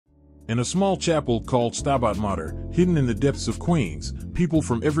In a small chapel called Stabat Mater, hidden in the depths of Queens, people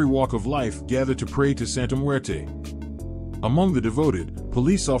from every walk of life gather to pray to Santa Muerte. Among the devoted,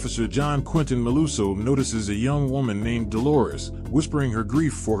 police officer John Quentin Meluso notices a young woman named Dolores, whispering her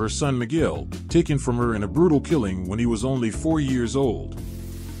grief for her son Miguel, taken from her in a brutal killing when he was only 4 years old.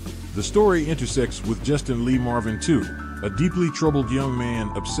 The story intersects with Justin Lee Marvin II, a deeply troubled young man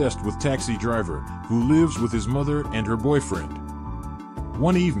obsessed with taxi driver, who lives with his mother and her boyfriend.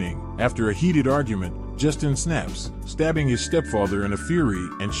 One evening, after a heated argument, Justin snaps, stabbing his stepfather in a fury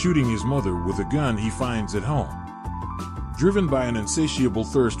and shooting his mother with a gun he finds at home. Driven by an insatiable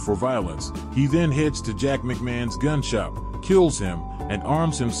thirst for violence, he then heads to Jack McMahon's gun shop, kills him, and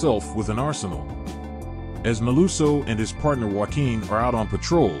arms himself with an arsenal. As Meluso and his partner Joaquin are out on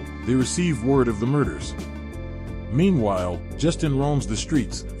patrol, they receive word of the murders. Meanwhile, Justin roams the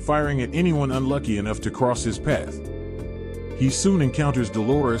streets, firing at anyone unlucky enough to cross his path. He soon encounters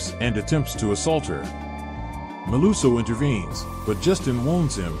Dolores and attempts to assault her. Meluso intervenes, but Justin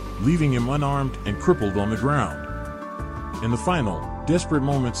wounds him, leaving him unarmed and crippled on the ground. In the final, desperate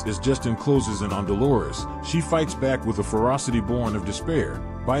moments as Justin closes in on Dolores, she fights back with a ferocity born of despair,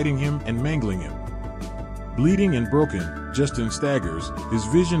 biting him and mangling him. Bleeding and broken, Justin staggers, his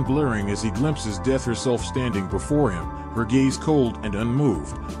vision blurring as he glimpses death herself standing before him, her gaze cold and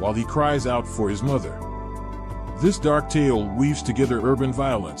unmoved, while he cries out for his mother. This dark tale weaves together urban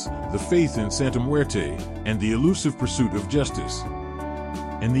violence, the faith in Santa Muerte, and the elusive pursuit of justice.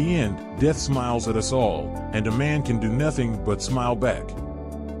 In the end, death smiles at us all, and a man can do nothing but smile back.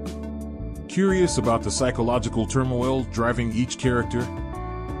 Curious about the psychological turmoil driving each character?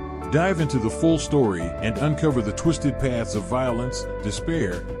 Dive into the full story and uncover the twisted paths of violence,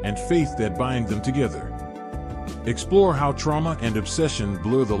 despair, and faith that bind them together. Explore how trauma and obsession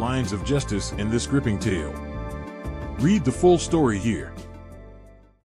blur the lines of justice in this gripping tale. Read the full story here.